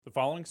The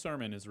following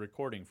sermon is a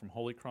recording from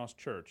Holy Cross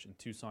Church in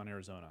Tucson,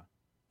 Arizona.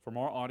 For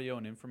more audio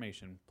and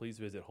information, please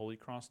visit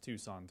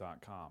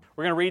holycrosstucson.com.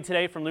 We're going to read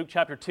today from Luke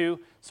chapter 2,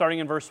 starting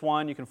in verse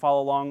 1. You can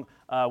follow along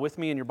with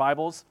me in your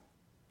Bibles.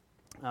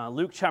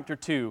 Luke chapter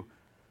 2,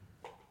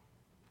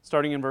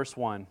 starting in verse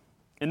 1.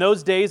 In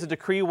those days, a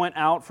decree went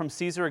out from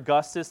Caesar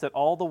Augustus that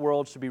all the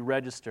world should be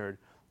registered.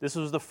 This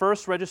was the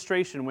first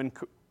registration when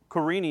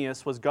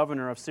Quirinius was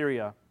governor of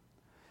Syria.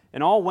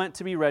 And all went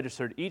to be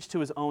registered, each to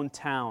his own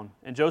town.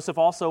 And Joseph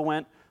also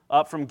went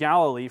up from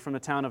Galilee, from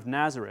the town of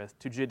Nazareth,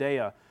 to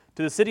Judea,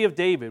 to the city of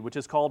David, which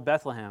is called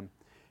Bethlehem,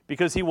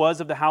 because he was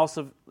of the house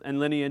and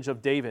lineage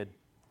of David,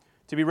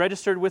 to be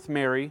registered with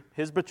Mary,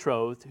 his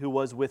betrothed, who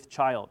was with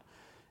child.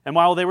 And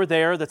while they were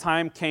there, the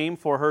time came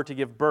for her to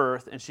give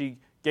birth, and she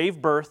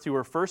gave birth to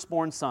her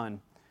firstborn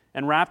son,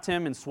 and wrapped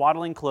him in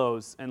swaddling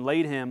clothes, and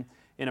laid him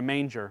in a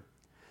manger,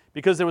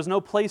 because there was no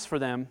place for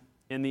them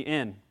in the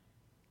inn.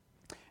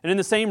 And in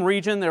the same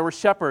region there were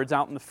shepherds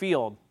out in the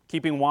field,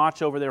 keeping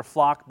watch over their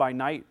flock by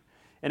night.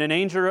 And an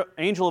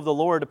angel of the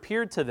Lord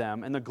appeared to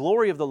them, and the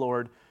glory of the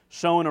Lord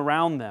shone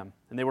around them.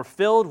 And they were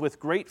filled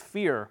with great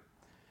fear.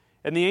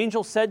 And the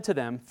angel said to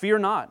them, "Fear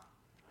not,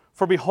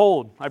 for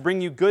behold, I bring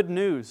you good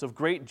news of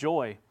great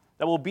joy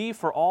that will be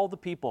for all the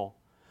people.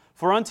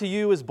 For unto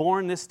you is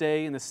born this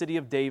day in the city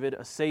of David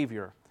a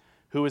Savior,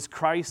 who is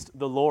Christ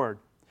the Lord.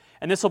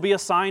 And this will be a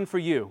sign for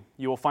you.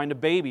 You will find a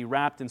baby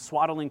wrapped in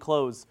swaddling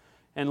clothes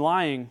and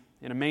lying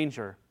in a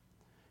manger."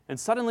 And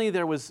suddenly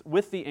there was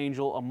with the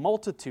angel a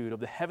multitude of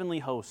the heavenly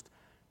host,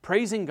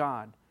 praising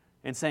God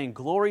and saying,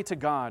 "Glory to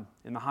God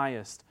in the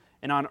highest,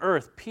 and on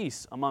earth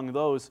peace among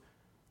those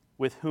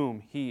with whom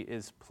he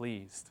is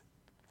pleased."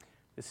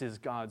 This is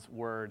God's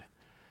word.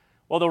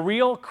 Well, the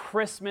real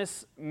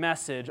Christmas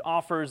message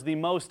offers the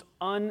most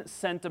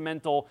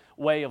unsentimental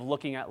way of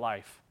looking at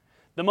life.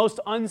 The most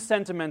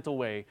unsentimental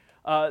way,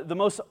 the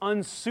most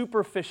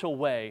unsuperficial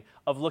way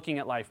of looking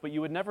at life. But you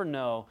would never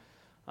know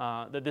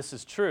that this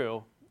is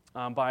true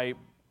by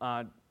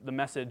the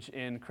message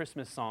in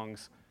Christmas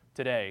songs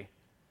today,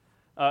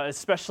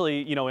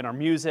 especially in our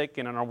music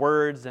and in our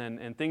words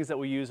and things that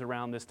we use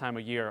around this time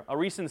of year. A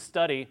recent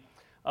study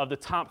of the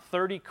top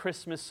 30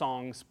 Christmas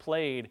songs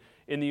played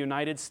in the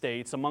United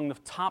States, among the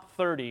top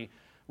 30,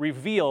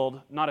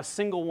 revealed not a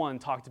single one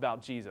talked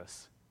about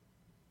Jesus.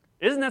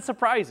 Isn't that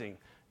surprising?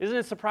 Isn't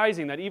it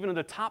surprising that even of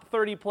the top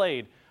 30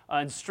 played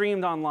and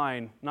streamed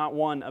online, not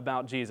one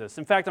about Jesus?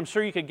 In fact, I'm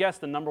sure you could guess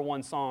the number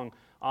one song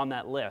on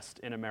that list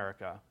in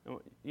America.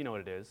 You know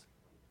what it is.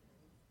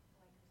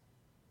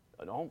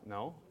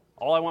 No.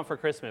 All I Want for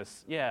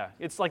Christmas. Yeah,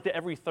 it's like the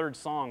every third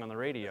song on the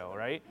radio,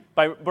 right?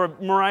 By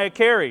Mariah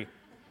Carey.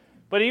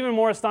 But even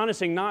more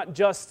astonishing, not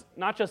just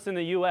in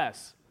the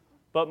U.S.,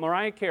 but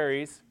Mariah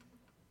Carey's,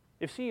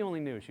 if she only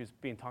knew she was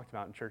being talked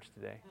about in church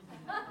today,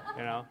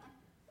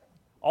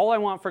 All I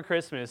Want for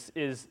Christmas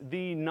is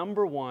the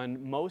number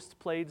one most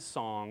played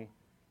song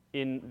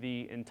in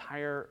the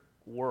entire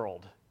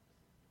world.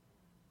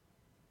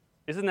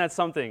 Isn't that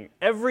something?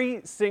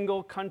 Every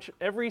single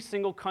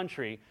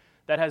country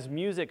that has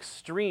music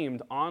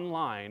streamed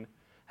online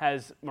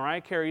has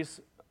Mariah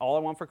Carey's All I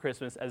Want for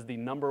Christmas as the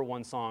number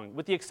one song,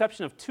 with the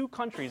exception of two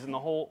countries in the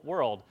whole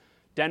world,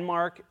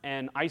 Denmark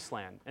and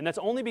Iceland. And that's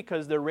only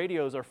because their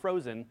radios are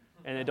frozen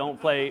and they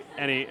don't play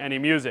any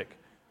music.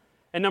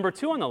 And number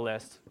two on the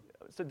list,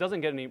 so it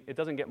doesn't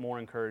get more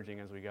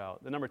encouraging as we go.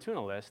 The number two on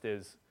the list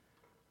is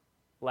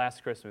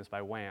Last Christmas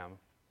by Wham.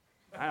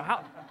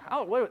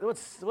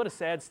 What a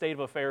sad state of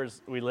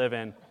affairs we live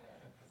in.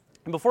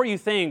 And before you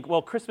think,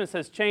 well, Christmas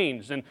has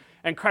changed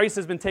and Christ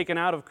has been taken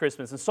out of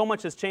Christmas and so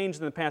much has changed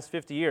in the past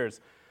 50 years.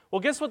 Well,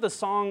 guess what the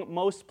song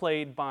most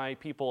played by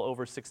people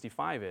over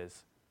 65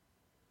 is?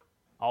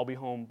 I'll Be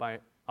Home by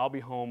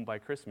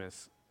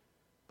Christmas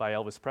by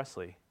Elvis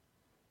Presley.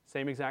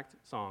 Same exact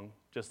song,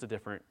 just a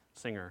different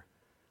singer.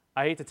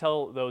 I hate to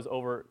tell those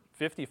over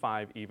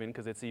 55 even,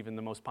 because it's even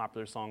the most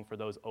popular song for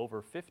those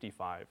over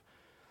 55,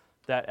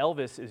 that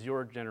Elvis is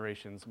your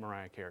generation's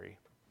Mariah Carey.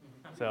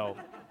 So,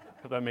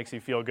 hope that makes you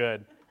feel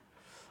good.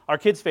 Our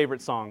kids'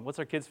 favorite song. What's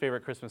our kids'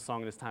 favorite Christmas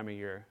song this time of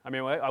year? I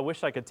mean, I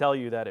wish I could tell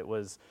you that it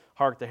was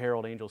Hark the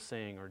Herald Angels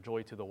Sing or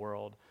Joy to the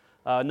World.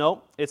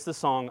 No, it's the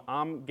song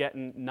I'm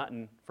Getting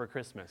Nuttin' for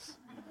Christmas.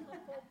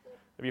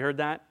 Have you heard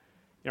that?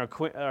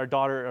 Our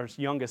daughter, our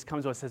youngest,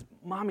 comes to us and says,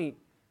 "Mommy,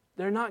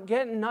 they're not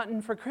getting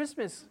nothing for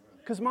Christmas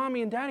because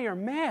Mommy and Daddy are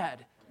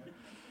mad."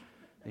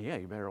 Yeah,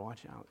 you better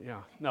watch out.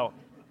 Yeah, no.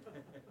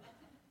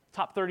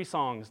 Top 30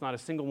 songs, not a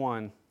single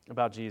one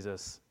about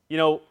Jesus.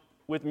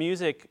 With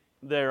music,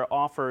 there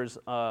offers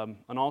an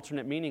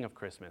alternate meaning of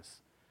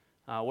Christmas.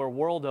 Where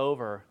world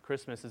over,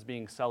 Christmas is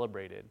being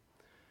celebrated.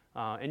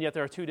 And yet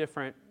there are two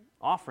different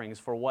offerings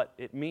for what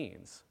it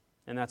means,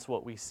 and that's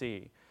what we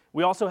see.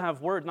 We also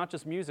have words, not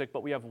just music,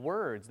 but we have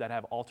words that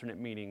have alternate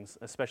meanings,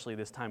 especially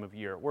this time of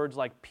year. Words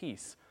like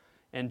peace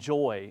and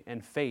joy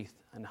and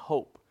faith and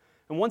hope.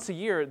 And once a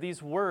year,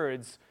 these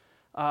words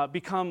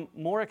become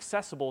more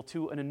accessible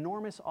to an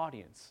enormous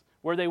audience,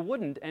 where they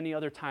wouldn't any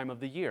other time of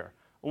the year.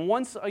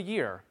 Once a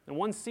year, and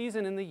one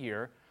season in the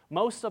year,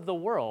 most of the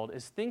world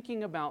is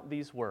thinking about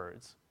these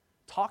words,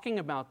 talking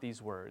about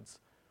these words,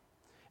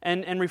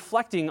 and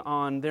reflecting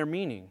on their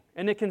meaning.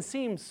 And it can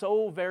seem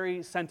so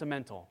very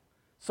sentimental,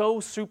 so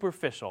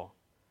superficial.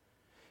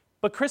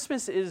 But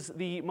Christmas is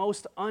the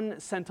most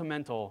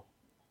unsentimental,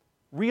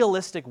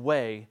 realistic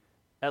way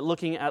at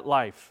looking at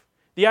life.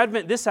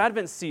 This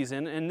Advent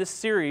season, in this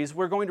series,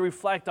 we're going to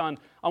reflect on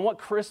what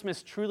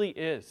Christmas truly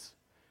is.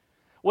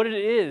 What it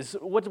is,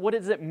 what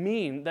does it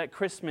mean that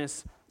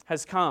Christmas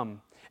has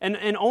come?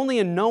 And only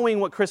in knowing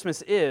what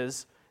Christmas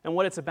is and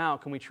what it's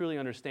about can we truly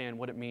understand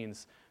what it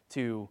means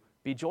to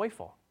be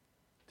joyful,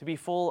 to be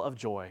full of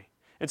joy.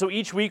 And so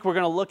each week we're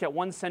going to look at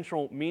one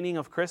central meaning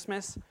of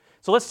Christmas.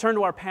 So let's turn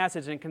to our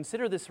passage and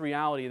consider this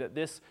reality that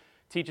this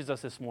teaches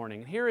us this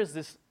morning. Here's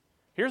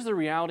the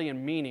reality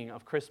and meaning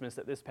of Christmas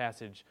that this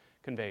passage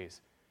conveys.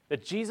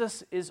 That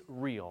Jesus is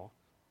real,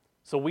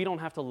 so we don't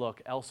have to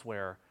look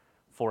elsewhere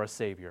for a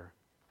Savior.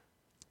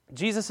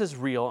 Jesus is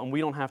real, and we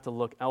don't have to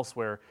look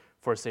elsewhere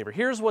for a Savior.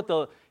 Here is what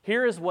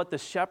the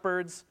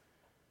shepherds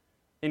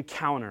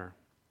encounter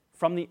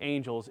from the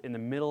angels in the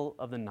middle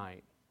of the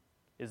night,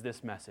 is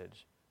this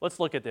message. Let's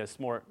look at this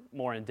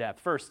more in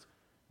depth. First,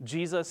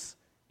 Jesus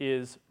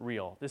is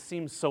real. This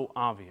seems so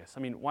obvious. I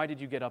mean, why did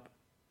you get up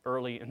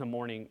early in the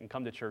morning and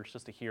come to church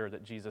just to hear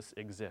that Jesus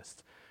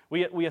exists?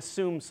 We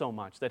assume so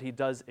much that he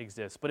does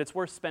exist, but it's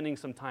worth spending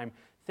some time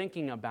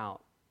thinking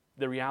about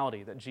the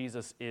reality that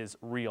Jesus is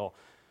real.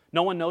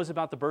 No one knows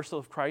about the birth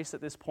of Christ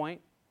at this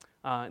point.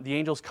 The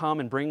angels come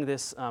and bring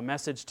this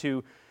message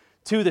to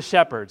the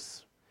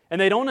shepherds. And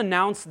they don't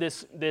announce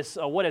this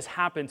what has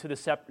happened to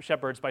the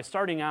shepherds by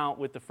starting out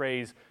with the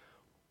phrase,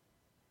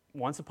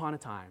 once upon a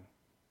time.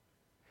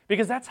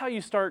 Because that's how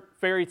you start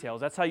fairy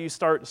tales. That's how you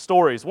start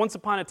stories. Once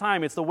upon a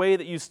time, it's the way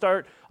that you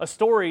start a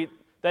story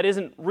that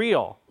isn't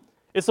real.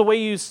 It's the way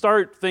you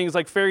start things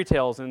like fairy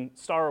tales and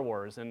Star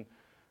Wars and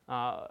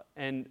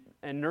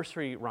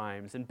nursery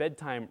rhymes and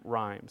bedtime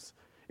rhymes.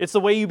 It's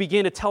the way you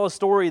begin to tell a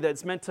story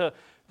that's meant to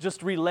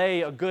just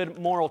relay a good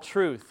moral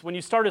truth. When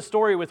you start a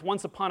story with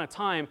once upon a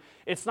time,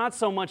 it's not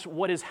so much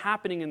what is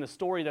happening in the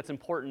story that's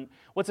important.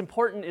 What's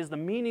important is the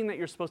meaning that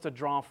you're supposed to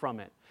draw from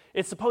it.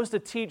 It's supposed to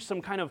teach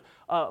some kind of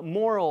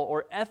moral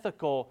or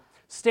ethical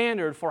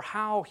standard for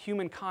how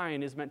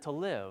humankind is meant to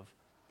live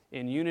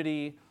in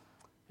unity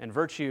and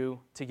virtue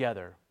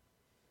together.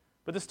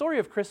 But the story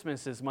of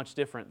Christmas is much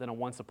different than a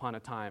once upon a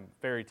time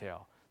fairy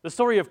tale. The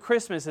story of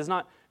Christmas is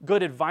not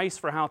good advice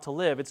for how to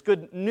live. It's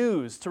good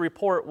news to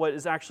report what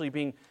has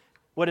actually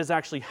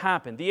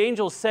happened. The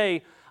angels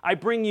say, I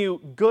bring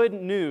you good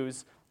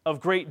news of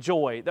great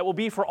joy that will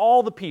be for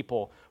all the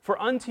people. For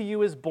unto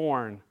you is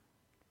born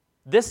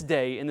this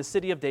day in the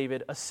city of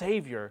David a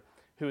Savior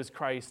who is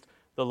Christ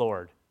the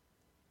Lord.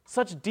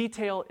 Such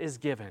detail is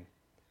given.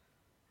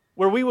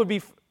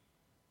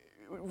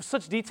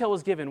 Such detail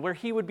is given where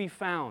he would be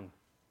found,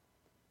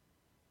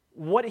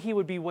 what he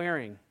would be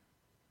wearing,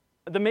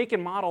 the make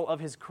and model of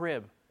his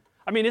crib.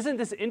 I mean, isn't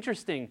this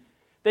interesting?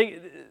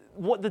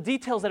 The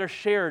details that are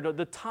shared,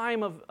 the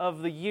time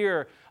of the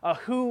year,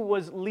 who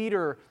was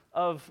leader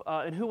of,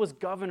 and who was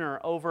governor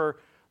over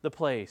the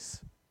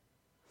place.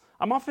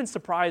 I'm often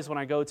surprised when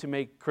I go to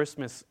make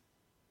Christmas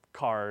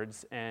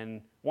cards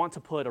and want to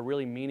put a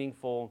really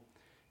meaningful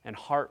and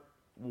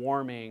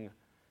heartwarming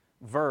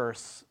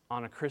verse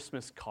on a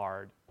Christmas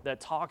card that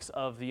talks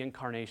of the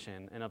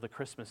incarnation and of the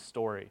Christmas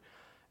story.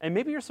 And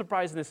maybe you're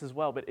surprised in this as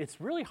well, but it's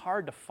really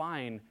hard to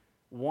find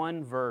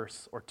one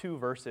verse or two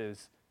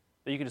verses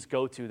that you can just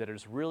go to that are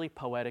just really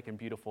poetic and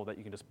beautiful that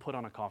you can just put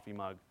on a coffee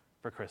mug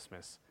for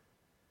Christmas.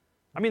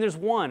 I mean, there's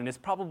one, and it's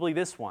probably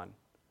this one.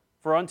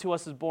 For unto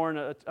us is born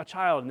a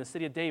child in the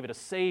city of David, a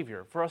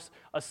Savior. For us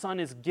a son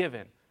is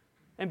given.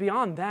 And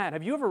beyond that,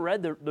 have you ever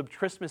read the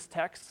Christmas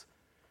texts?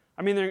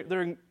 I mean,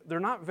 they're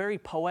not very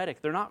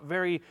poetic. They're not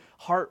very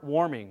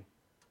heartwarming.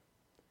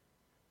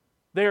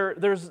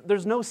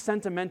 There's no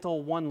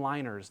sentimental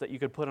one-liners that you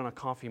could put on a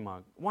coffee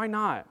mug. Why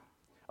not?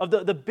 Of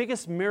the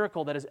biggest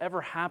miracle that has ever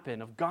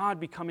happened, of God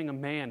becoming a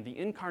man, the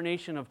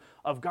incarnation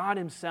of God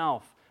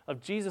himself,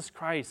 of Jesus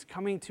Christ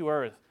coming to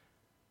earth,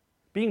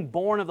 being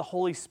born of the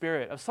Holy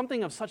Spirit, of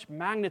something of such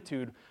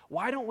magnitude,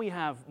 why don't we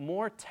have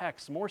more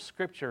texts, more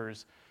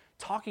scriptures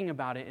talking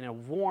about it in a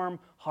warm,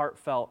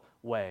 heartfelt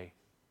way?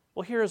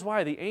 Well, here is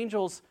why. The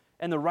angels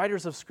and the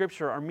writers of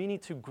Scripture are meaning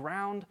to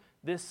ground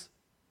this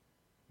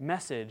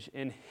message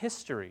in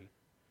history.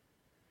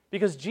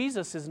 Because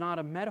Jesus is not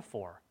a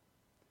metaphor.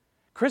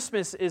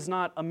 Christmas is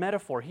not a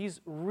metaphor.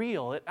 He's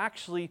real. It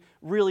actually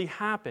really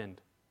happened.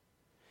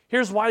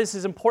 Here's why this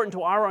is important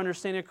to our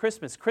understanding of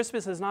Christmas.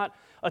 Christmas is not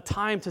a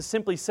time to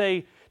simply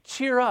say,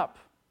 cheer up.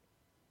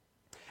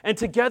 And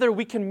together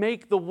we can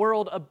make the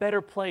world a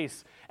better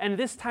place. And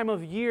this time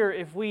of year,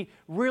 if we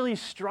really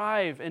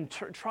strive and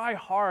try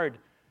hard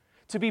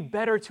to be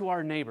better to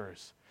our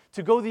neighbors,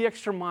 to go the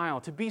extra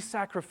mile, to be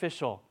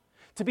sacrificial,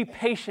 to be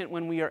patient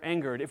when we are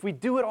angered, if we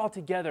do it all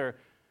together,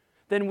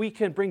 then we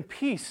can bring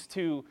peace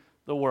to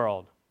the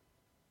world.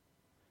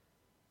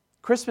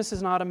 Christmas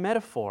is not a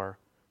metaphor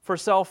for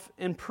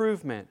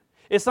self-improvement.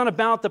 It's not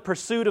about the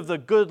pursuit of the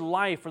good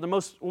life or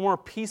the more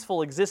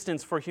peaceful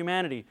existence for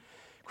humanity.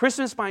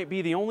 Christmas might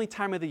be the only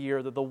time of the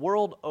year that the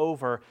world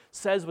over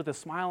says with a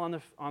smile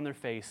on their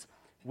face,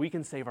 we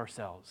can save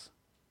ourselves.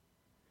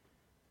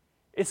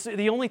 It's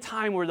the only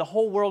time where the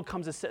whole world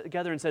comes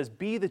together and says,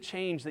 be the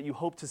change that you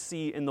hope to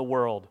see in the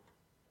world.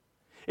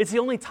 It's the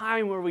only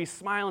time where we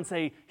smile and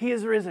say, He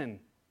is risen.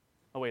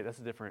 Oh wait, that's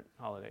a different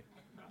holiday.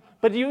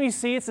 But you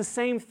see, it's the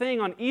same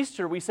thing on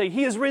Easter. We say,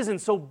 He is risen,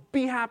 so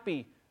be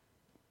happy.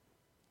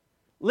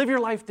 Live your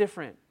life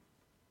different.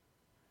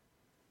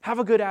 Have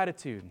a good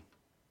attitude.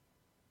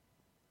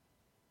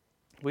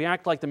 We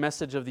act like the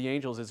message of the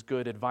angels is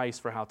good advice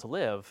for how to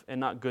live and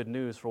not good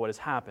news for what has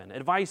happened.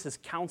 Advice is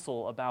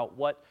counsel about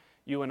what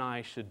you and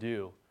I should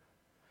do.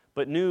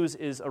 But news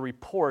is a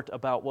report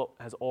about what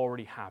has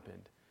already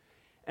happened.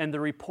 And the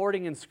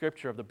reporting in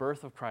Scripture of the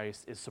birth of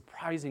Christ is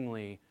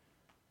surprisingly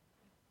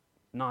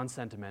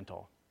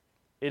non-sentimental.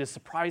 It is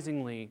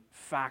surprisingly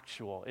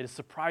factual. It is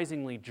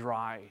surprisingly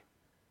dry.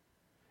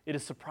 It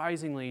is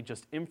surprisingly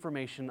just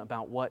information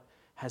about what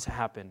has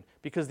happened.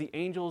 Because the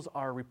angels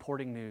are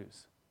reporting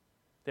news.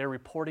 They're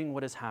reporting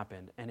what has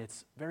happened, and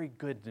it's very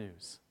good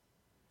news.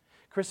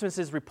 Christmas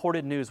is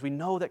reported news. We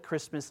know that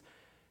Christmas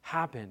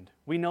happened.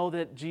 We know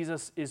that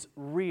Jesus is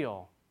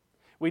real.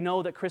 We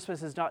know that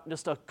Christmas is not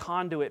just a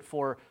conduit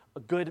for a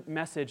good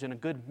message and a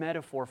good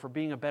metaphor for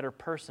being a better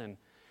person.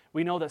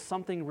 We know that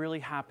something really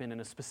happened in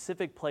a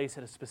specific place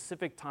at a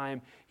specific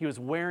time. He was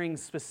wearing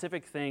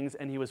specific things,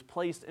 and he was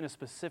placed in a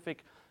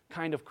specific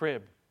kind of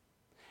crib.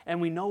 And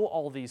we know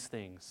all these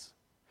things.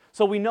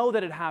 So we know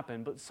that it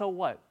happened, but so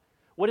what?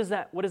 What does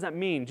that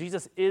mean?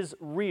 Jesus is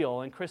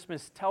real, and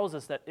Christmas tells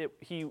us that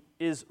He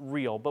is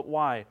real. But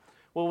why?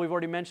 Well, we've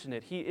already mentioned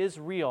it. He is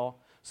real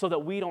so that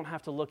we don't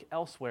have to look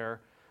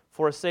elsewhere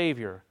for a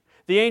Savior.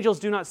 The angels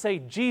do not say,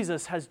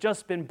 Jesus has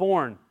just been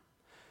born.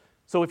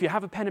 So if you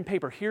have a pen and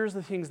paper, here's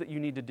the things that you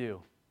need to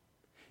do.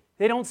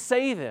 They don't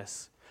say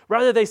this.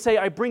 Rather, they say,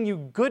 I bring you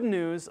good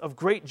news of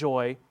great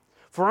joy,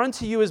 for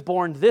unto you is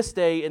born this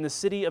day in the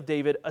city of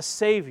David a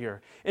Savior.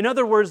 In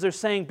other words, they're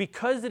saying,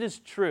 because it is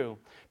true,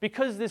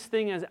 because this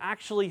thing has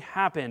actually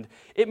happened,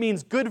 it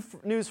means good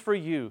news for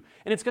you,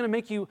 and it's going to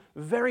make you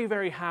very,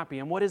 very happy.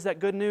 And what is that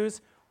good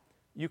news?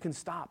 You can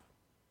stop.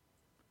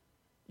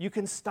 You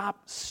can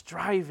stop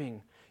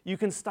striving. You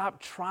can stop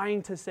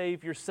trying to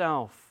save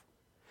yourself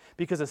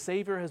because a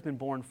Savior has been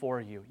born for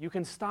you. You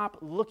can stop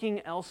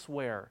looking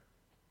elsewhere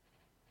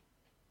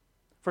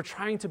for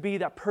trying to be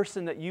that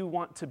person that you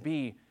want to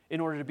be in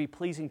order to be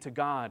pleasing to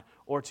God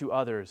or to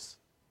others.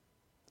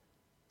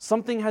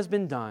 Something has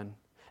been done,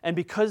 and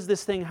because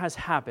this thing has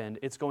happened,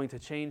 it's going to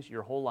change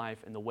your whole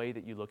life and the way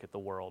that you look at the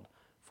world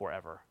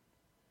forever.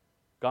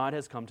 God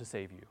has come to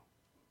save you.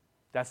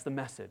 That's the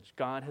message.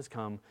 God has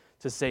come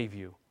to save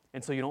you.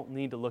 And so you don't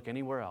need to look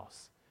anywhere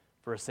else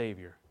for a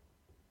Savior.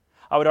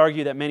 I would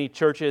argue that many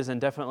churches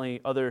and definitely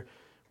other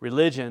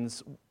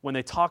religions, when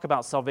they talk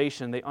about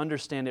salvation, they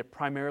understand it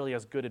primarily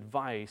as good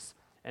advice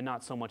and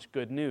not so much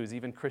good news.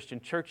 Even Christian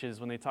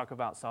churches, when they talk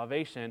about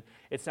salvation,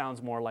 it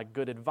sounds more like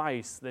good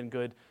advice than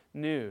good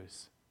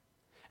news.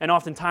 And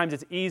oftentimes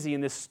it's easy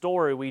in this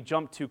story, we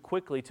jump too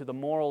quickly to the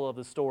moral of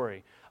the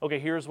story. Okay,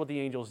 here's what the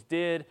angels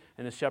did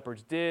and the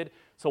shepherds did,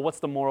 so what's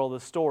the moral of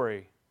the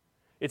story?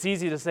 It's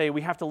easy to say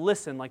we have to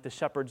listen like the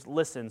shepherds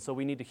listened, so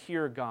we need to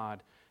hear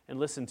God and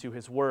listen to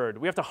His word.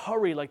 We have to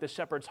hurry like the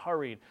shepherds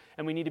hurried,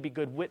 and we need to be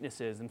good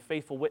witnesses and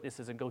faithful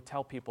witnesses and go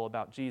tell people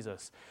about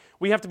Jesus.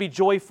 We have to be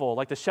joyful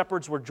like the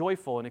shepherds were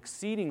joyful and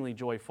exceedingly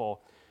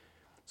joyful,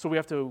 so we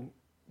have to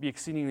be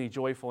exceedingly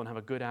joyful and have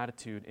a good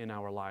attitude in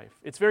our life.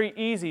 It's very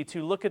easy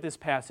to look at this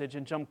passage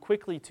and jump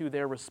quickly to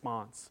their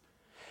response.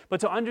 But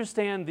to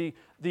understand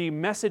the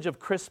message of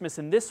Christmas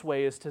in this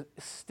way is to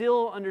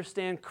still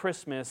understand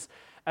Christmas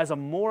as a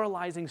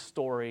moralizing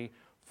story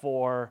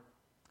for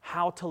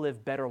how to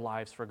live better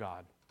lives for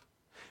God.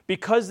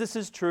 Because this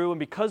is true and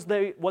because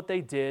what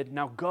they did,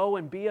 now go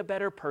and be a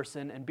better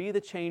person and be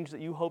the change that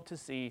you hope to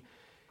see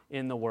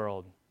in the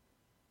world.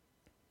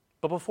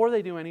 But before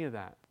they do any of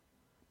that,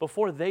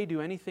 before they do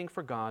anything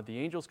for God, the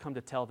angels come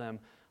to tell them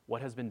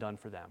what has been done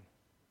for them.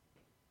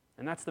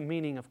 And that's the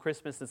meaning of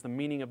Christmas. That's the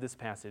meaning of this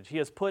passage. He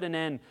has put an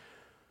end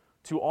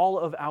to all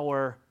of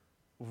our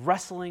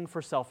wrestling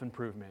for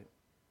self-improvement.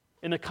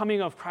 In the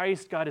coming of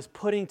Christ, God is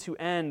putting to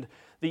end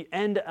the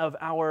end of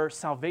our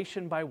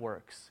salvation by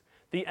works,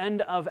 the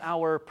end of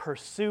our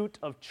pursuit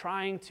of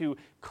trying to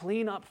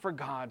clean up for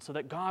God so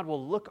that God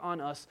will look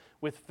on us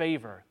with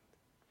favor,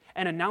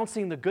 and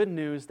announcing the good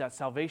news that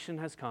salvation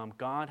has come.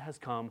 God has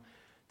come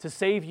to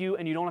save you,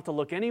 and you don't have to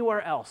look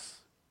anywhere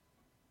else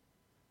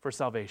for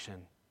salvation.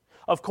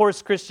 Of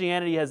course,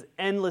 Christianity has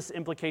endless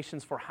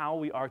implications for how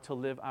we are to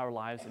live our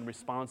lives in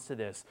response to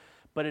this,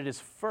 but it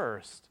is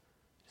first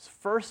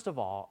of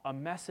all a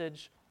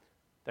message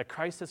that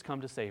Christ has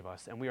come to save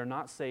us, and we are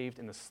not saved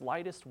in the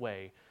slightest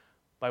way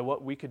by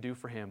what we could do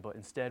for Him, but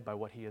instead by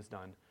what He has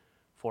done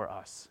for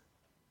us.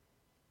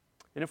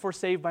 And if we're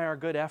saved by our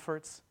good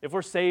efforts, if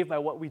we're saved by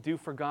what we do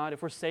for God,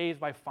 if we're saved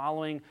by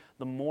following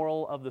the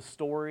moral of the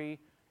story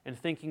and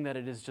thinking that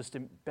it is just a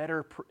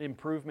better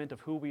improvement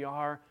of who we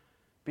are,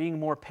 being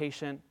more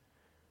patient,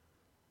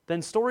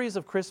 then stories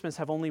of Christmas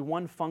have only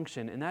one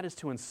function, and that is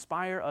to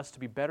inspire us to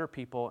be better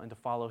people and to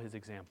follow his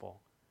example.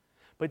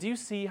 But do you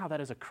see how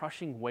that is a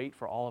crushing weight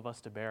for all of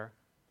us to bear?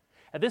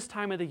 At this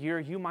time of the year,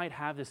 you might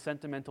have this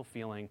sentimental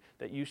feeling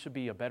that you should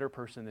be a better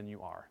person than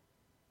you are.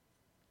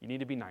 You need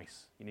to be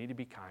nice. You need to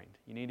be kind.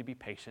 You need to be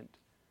patient.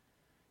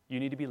 You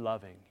need to be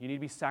loving. You need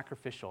to be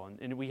sacrificial.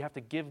 And we have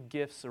to give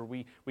gifts, or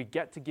we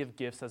get to give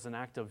gifts as an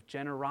act of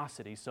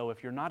generosity. So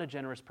if you're not a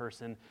generous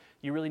person,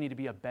 you really need to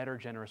be a better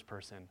generous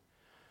person.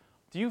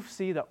 Do you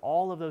see that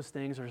all of those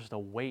things are just a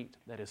weight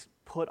that is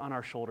put on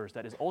our shoulders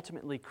that is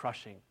ultimately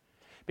crushing?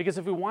 Because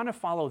if we want to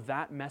follow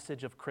that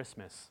message of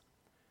Christmas,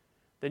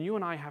 then you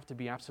and I have to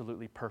be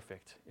absolutely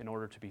perfect in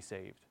order to be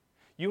saved.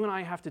 You and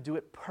I have to do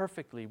it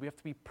perfectly. We have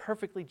to be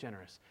perfectly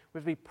generous. We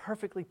have to be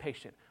perfectly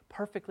patient,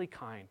 perfectly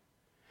kind.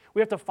 We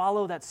have to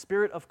follow that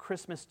spirit of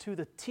Christmas to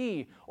the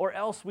T, or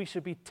else we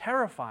should be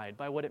terrified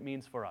by what it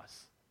means for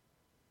us.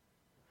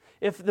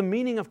 If the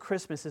meaning of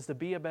Christmas is to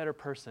be a better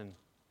person,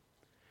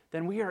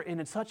 then we're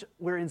in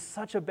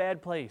such a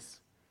bad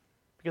place,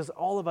 because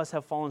all of us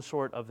have fallen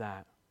short of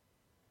that.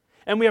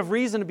 And we have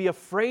reason to be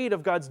afraid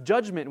of God's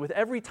judgment with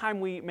every time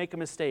we make a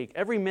mistake,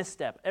 every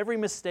misstep, every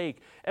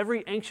mistake,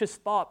 every anxious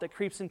thought that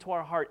creeps into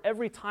our heart,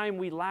 every time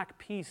we lack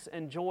peace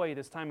and joy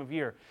this time of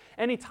year,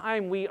 any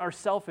time we are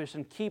selfish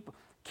and keep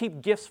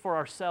gifts for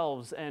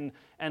ourselves and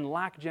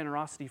lack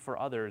generosity for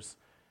others.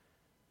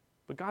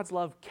 But God's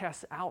love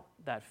casts out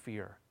that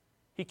fear.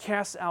 He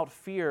casts out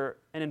fear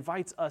and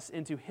invites us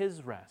into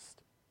his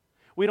rest.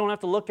 We don't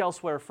have to look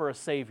elsewhere for a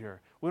Savior.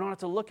 We don't have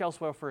to look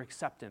elsewhere for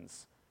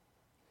acceptance,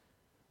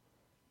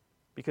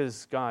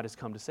 because God has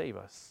come to save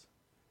us.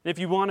 And if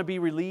you want to be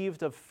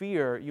relieved of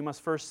fear, you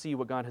must first see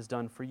what God has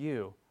done for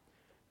you.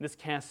 This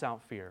casts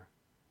out fear.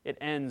 It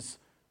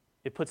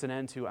puts an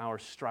end to our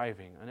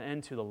striving, an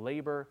end to the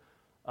labor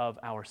of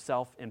our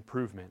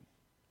self-improvement.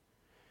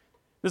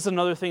 This is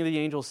another thing the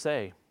angels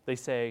say. They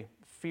say,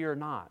 "Fear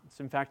not." It's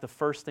in fact the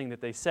first thing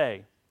that they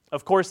say.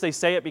 Of course, they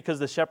say it because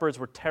the shepherds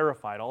were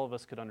terrified. All of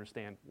us could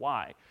understand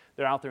why.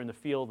 They're out there in the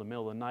field in the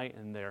middle of the night,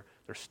 and they're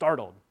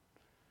startled.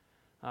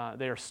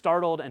 They are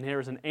startled, and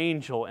there's an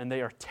angel, and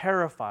they are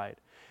terrified.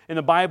 In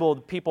the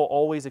Bible, people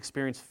always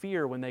experienced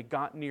fear when they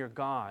got near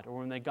God, or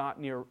when they got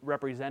near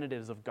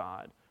representatives of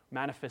God,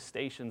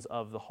 manifestations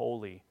of the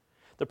holy.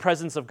 The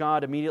presence of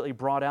God immediately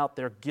brought out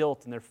their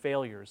guilt and their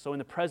failures. So in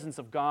the presence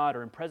of God,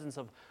 or in presence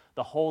of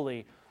the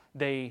holy,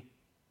 they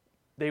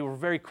were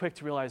very quick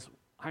to realize,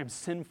 I am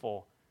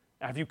sinful.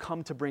 Have you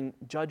come to bring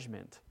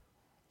judgment?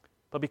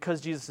 But because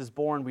Jesus is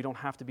born, we don't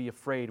have to be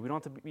afraid. We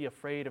don't have to be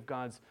afraid of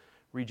God's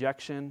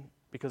rejection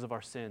because of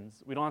our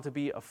sins. We don't have to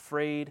be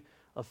afraid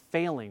of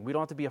failing. We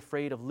don't have to be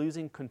afraid of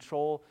losing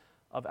control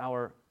of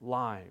our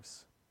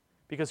lives.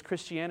 Because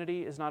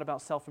Christianity is not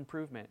about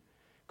self-improvement.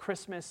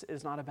 Christmas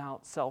is not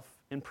about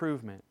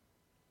self-improvement.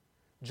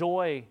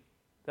 Joy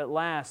that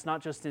lasts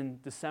not just in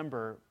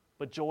December,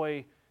 but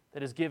joy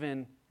that is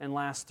given and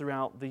lasts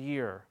throughout the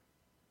year.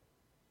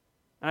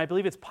 And I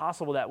believe it's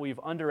possible that we've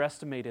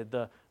underestimated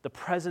the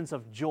presence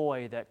of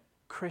joy that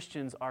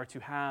Christians are to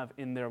have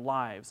in their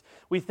lives.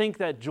 We think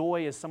that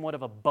joy is somewhat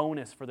of a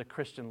bonus for the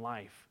Christian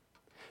life.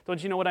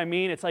 Don't you know what I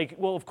mean? It's like,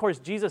 well, of course,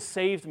 Jesus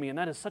saved me, and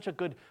that is such a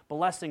good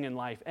blessing in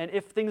life. And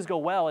if things go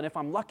well, and if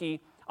I'm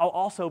lucky, I'll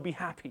also be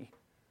happy.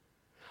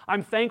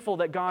 I'm thankful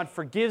that God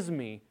forgives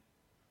me,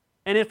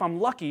 and if I'm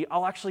lucky,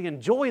 I'll actually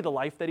enjoy the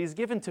life that he's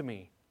given to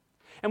me.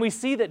 And we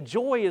see that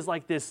joy is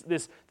like this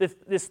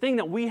thing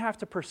that we have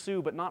to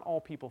pursue, but not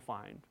all people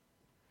find.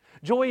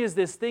 Joy is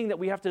this thing that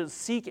we have to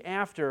seek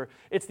after.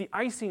 It's the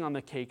icing on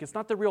the cake. It's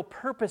not the real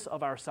purpose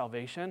of our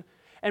salvation.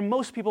 And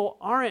most people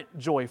aren't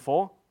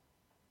joyful.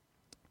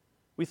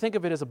 We think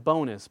of it as a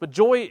bonus. But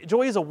joy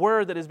is a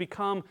word that has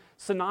become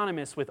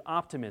synonymous with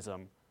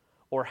optimism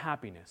or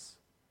happiness.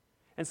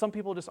 And some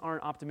people just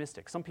aren't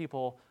optimistic. Some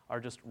people are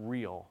just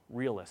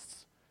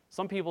realists.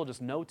 Some people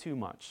just know too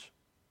much.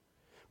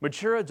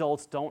 Mature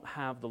adults don't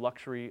have the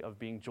luxury of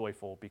being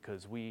joyful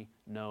because we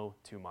know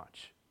too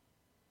much.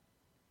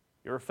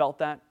 You ever felt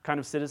that kind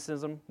of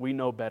cynicism? We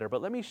know better.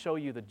 But let me show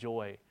you the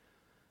joy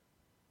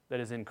that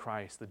is in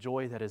Christ, the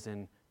joy that is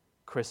in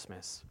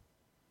Christmas.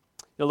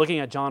 Now, looking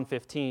at John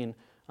 15,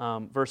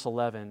 verse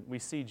 11, we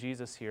see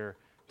Jesus here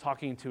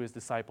talking to his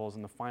disciples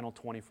in the final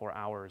 24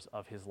 hours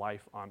of his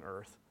life on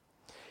earth.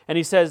 And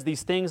he says,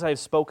 "These things I have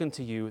spoken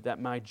to you, that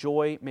my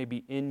joy may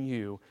be in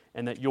you,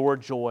 and that your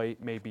joy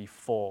may be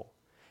full."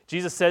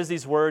 Jesus says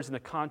these words in the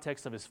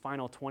context of his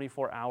final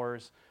 24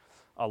 hours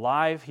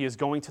alive. He is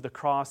going to the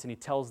cross, and he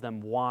tells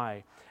them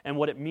why and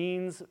what it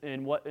means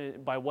and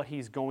by what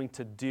he's going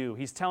to do.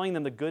 He's telling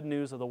them the good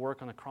news of the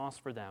work on the cross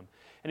for them.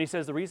 And he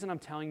says, the reason I'm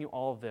telling you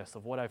all of this,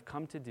 of what I've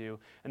come to do,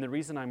 and the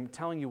reason I'm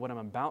telling you what I'm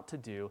about to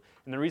do,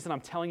 and the reason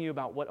I'm telling you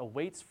about what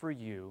awaits for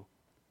you,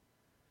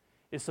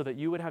 is so that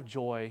you would have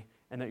joy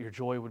and that your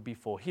joy would be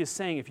full. He is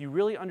saying, if you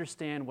really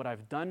understand what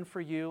I've done for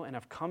you and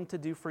have come to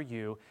do for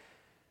you,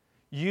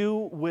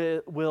 you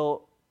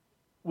will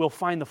will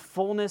find the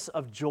fullness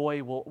of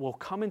joy will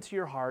come into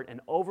your heart and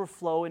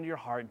overflow into your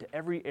heart into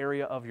every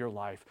area of your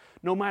life.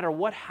 No matter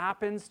what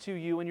happens to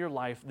you in your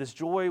life, this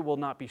joy will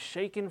not be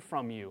shaken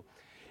from you.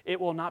 It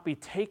will not be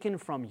taken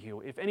from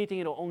you. If anything,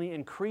 it will only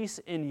increase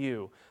in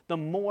you the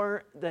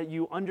more that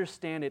you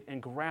understand it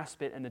and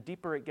grasp it and the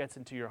deeper it gets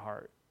into your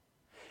heart.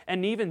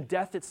 And even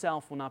death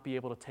itself will not be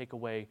able to take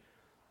away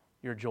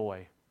your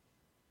joy.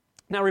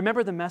 Now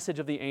remember the message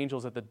of the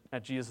angels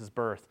at Jesus'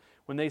 birth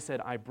when they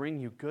said, I bring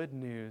you good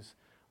news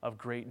of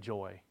great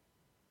joy.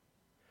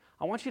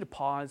 I want you to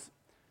pause.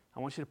 I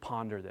want you to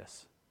ponder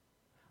this.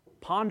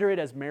 Ponder it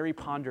as Mary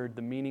pondered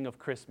the meaning of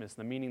Christmas,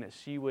 the meaning that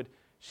she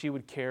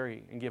would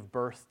carry and give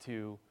birth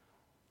to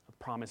a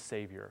promised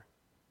Savior.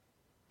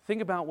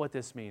 Think about what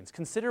this means.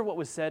 Consider what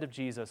was said of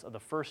Jesus of the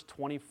first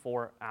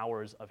 24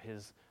 hours of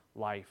his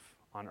life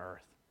on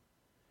earth.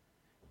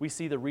 We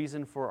see the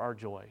reason for our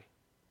joy.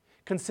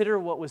 Consider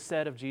what was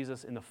said of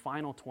Jesus in the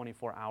final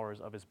 24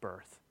 hours of his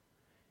birth.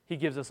 He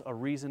gives us a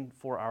reason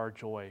for our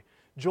joy.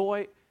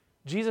 Joy,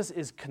 Jesus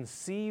is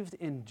conceived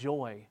in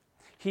joy.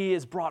 He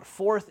is brought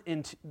forth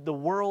into the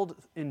world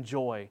in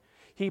joy.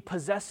 He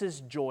possesses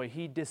joy.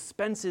 He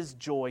dispenses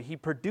joy. He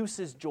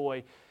produces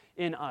joy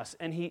in us,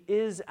 and he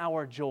is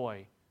our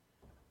joy.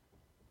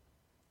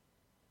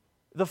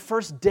 The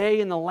first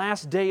day and the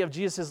last day of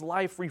Jesus'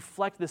 life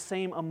reflect the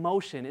same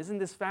emotion. Isn't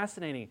this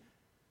fascinating?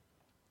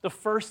 The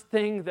first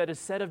thing that is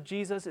said of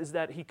Jesus is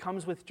that he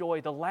comes with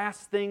joy. The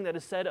last thing that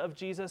is said of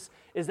Jesus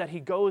is that he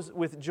goes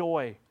with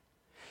joy.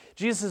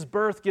 Jesus'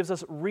 birth gives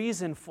us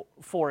reason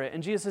for it,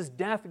 and Jesus'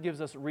 death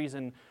gives us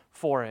reason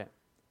for it.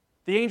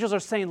 The angels are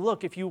saying,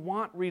 look, if you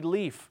want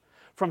relief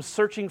from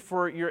searching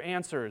for your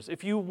answers,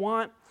 if you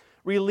want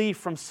relief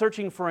from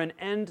searching for an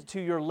end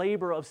to your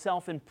labor of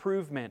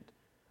self-improvement,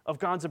 of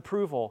God's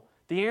approval,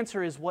 the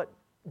answer is what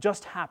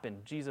just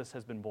happened. Jesus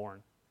has been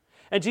born.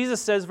 And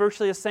Jesus says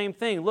virtually the same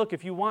thing. Look,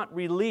 if you want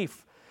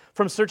relief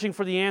from searching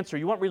for the answer,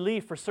 you want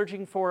relief for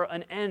searching for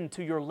an end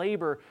to your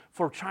labor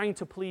for trying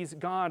to please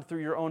God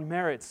through your own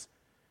merits,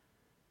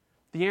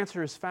 the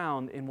answer is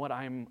found in what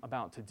I'm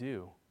about to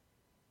do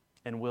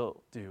and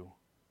will do.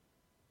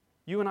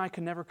 You and I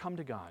can never come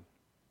to God.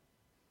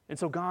 And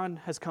so God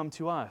has come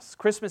to us.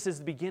 Christmas is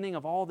the beginning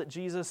of all that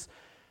Jesus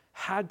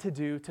had to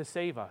do to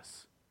save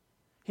us.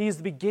 He's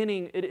the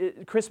beginning.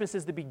 Christmas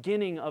is the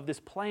beginning of this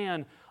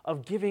plan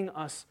of giving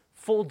us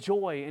full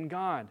joy in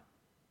God.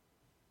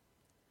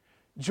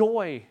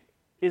 Joy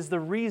is the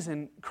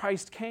reason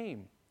Christ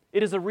came.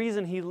 It is the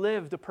reason he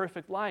lived a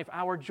perfect life.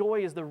 Our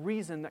joy is the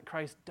reason that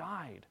Christ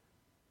died.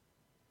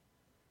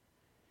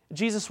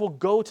 Jesus will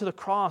go to the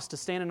cross to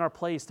stand in our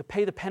place, to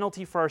pay the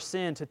penalty for our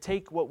sin, to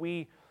take what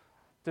we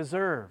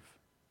deserve.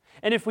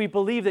 And if we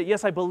believe that,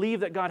 yes, I believe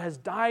that God has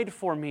died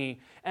for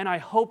me, and I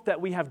hope that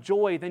we have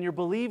joy, then you're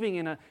believing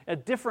in a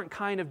different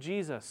kind of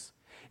Jesus.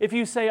 If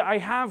you say, I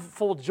have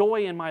full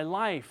joy in my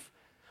life,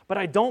 but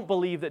I don't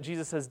believe that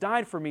Jesus has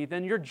died for me,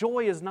 then your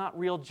joy is not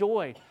real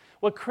joy.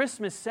 What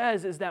Christmas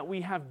says is that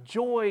we have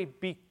joy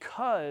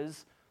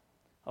because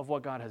of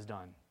what God has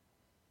done.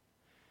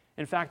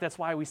 In fact, that's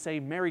why we say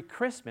Merry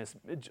Christmas.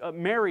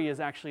 Merry is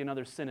actually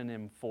another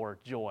synonym for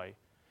joy.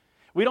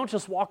 We don't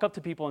just walk up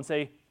to people and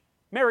say,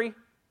 Merry,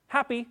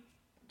 happy,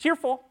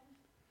 cheerful.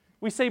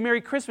 We say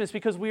Merry Christmas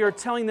because we are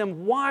telling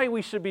them why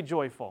we should be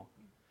joyful.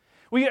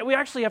 We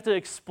actually have to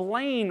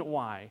explain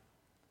why.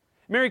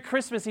 Merry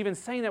Christmas, even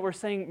saying that, we're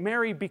saying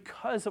Merry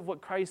because of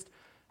what Christ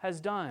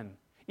has done.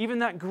 Even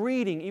that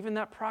greeting, even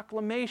that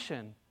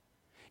proclamation,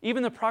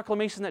 even the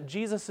proclamation that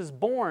Jesus is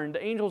born,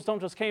 the angels don't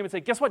just come and say,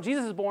 guess what,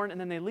 Jesus is born, and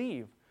then they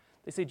leave.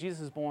 They say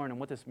Jesus is born, and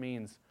what this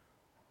means,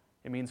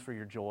 it means for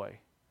your joy.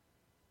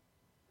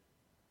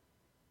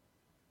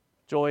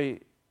 Joy,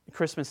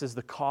 Christmas is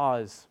the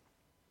cause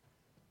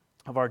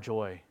of our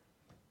joy.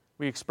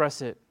 We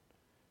express it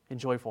in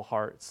joyful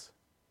hearts.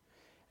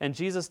 And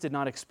Jesus did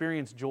not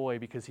experience joy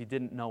because he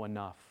didn't know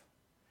enough.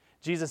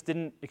 Jesus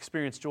didn't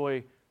experience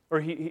joy, or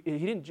he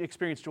didn't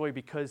experience joy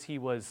because he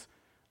was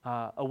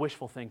a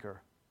wishful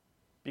thinker,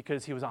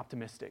 because he was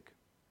optimistic.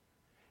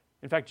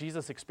 In fact,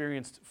 Jesus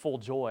experienced full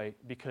joy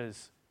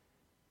because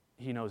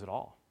he knows it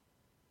all.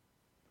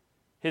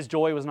 His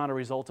joy was not a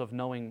result of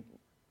knowing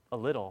a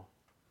little.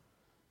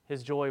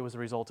 His joy was a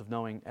result of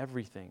knowing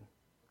everything.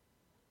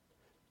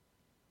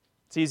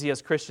 It's easy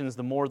as Christians,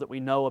 the more that we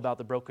know about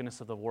the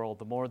brokenness of the world,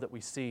 the more that we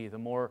see, the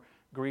more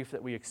grief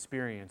that we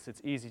experience,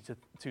 it's easy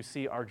to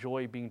see our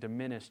joy being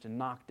diminished and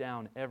knocked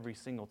down every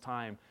single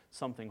time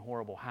something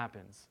horrible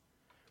happens.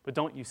 But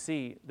don't you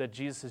see that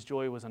Jesus'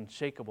 joy was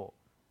unshakable?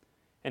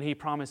 And he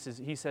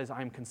promises, he says,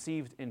 I am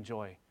conceived in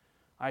joy.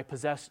 I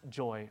possess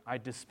joy. I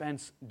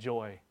dispense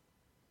joy.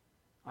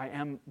 I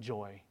am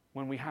joy.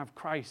 When we have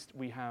Christ,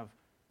 we have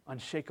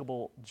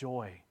unshakable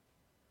joy.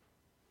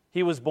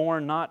 He was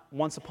born not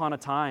once upon a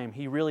time.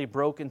 He really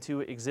broke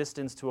into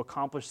existence to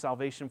accomplish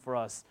salvation for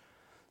us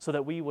so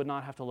that we would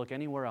not have to look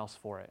anywhere else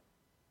for it.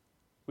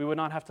 We would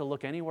not have to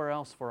look anywhere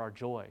else for our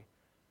joy,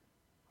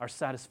 our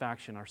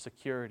satisfaction, our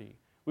security.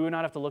 We would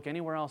not have to look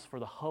anywhere else for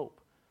the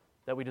hope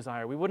that we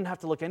desire. We wouldn't have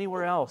to look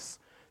anywhere else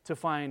to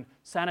find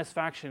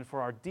satisfaction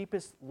for our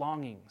deepest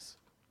longings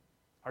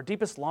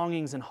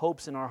and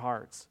hopes in our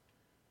hearts.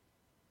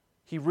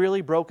 He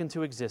really broke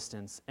into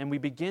existence, and we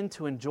begin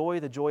to enjoy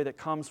the joy that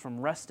comes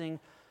from resting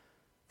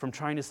from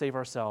trying to save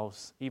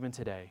ourselves, even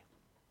today.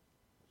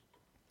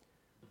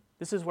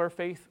 This is where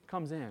faith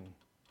comes in.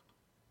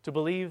 To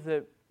believe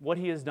that what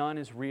He has done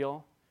is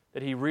real,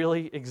 that He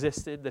really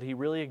existed, that He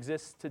really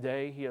exists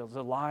today, He is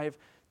alive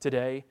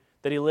today,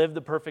 that He lived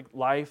the perfect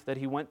life, that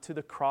He went to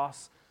the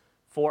cross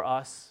for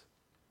us.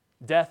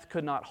 Death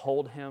could not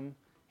hold Him.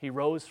 He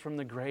rose from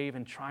the grave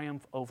in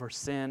triumph over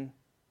sin.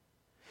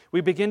 We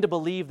begin to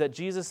believe that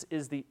Jesus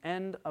is the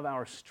end of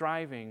our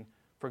striving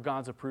for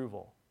God's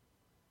approval.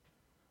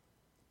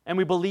 And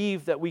we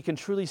believe that we can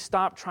truly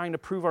stop trying to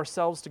prove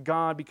ourselves to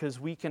God because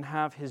we can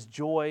have His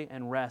joy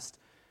and rest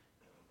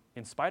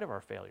in spite of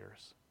our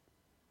failures.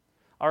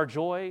 Our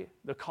joy,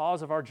 the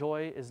cause of our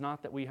joy is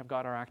not that we have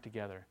got our act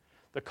together.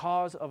 The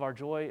cause of our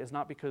joy is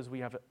not because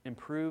we have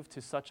improved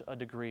to such a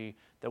degree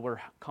that we're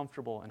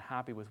comfortable and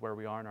happy with where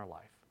we are in our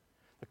life.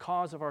 The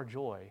cause of our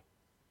joy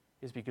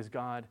is because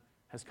God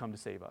has come to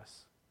save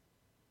us.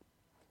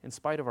 In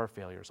spite of our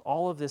failures.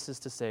 All of this is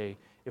to say,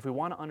 if we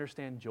want to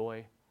understand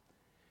joy,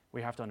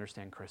 we have to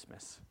understand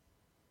Christmas.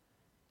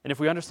 And if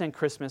we understand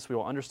Christmas, we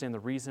will understand the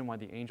reason why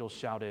the angels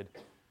shouted,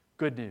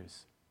 "Good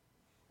news.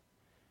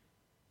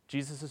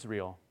 Jesus is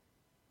real,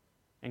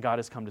 and God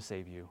has come to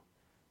save you.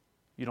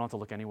 You don't have to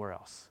look anywhere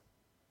else."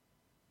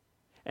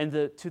 And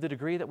to the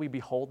degree that we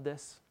behold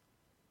this,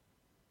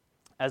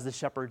 as the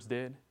shepherds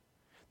did,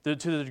 to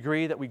the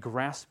degree that we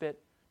grasp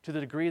it, to the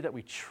degree that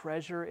we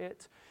treasure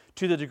it,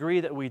 to the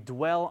degree that we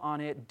dwell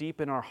on it deep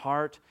in our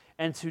heart,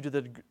 and to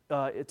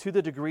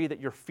the degree that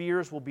your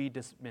fears will be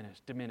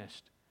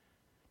diminished,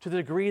 to the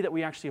degree that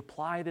we actually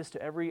apply this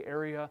to every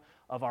area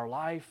of our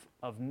life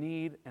of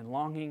need and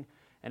longing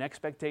and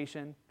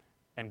expectation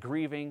and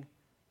grieving,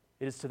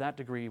 it is to that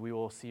degree we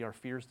will see our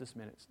fears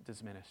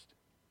diminished,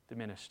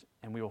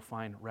 and we will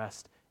find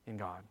rest in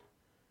God.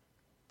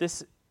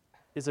 This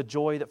is a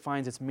joy that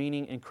finds its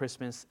meaning in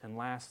Christmas and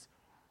lasts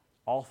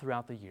all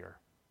throughout the year.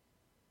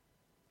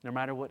 No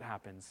matter what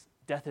happens,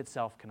 death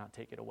itself cannot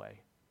take it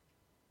away.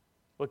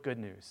 What good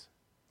news.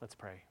 Let's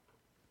pray.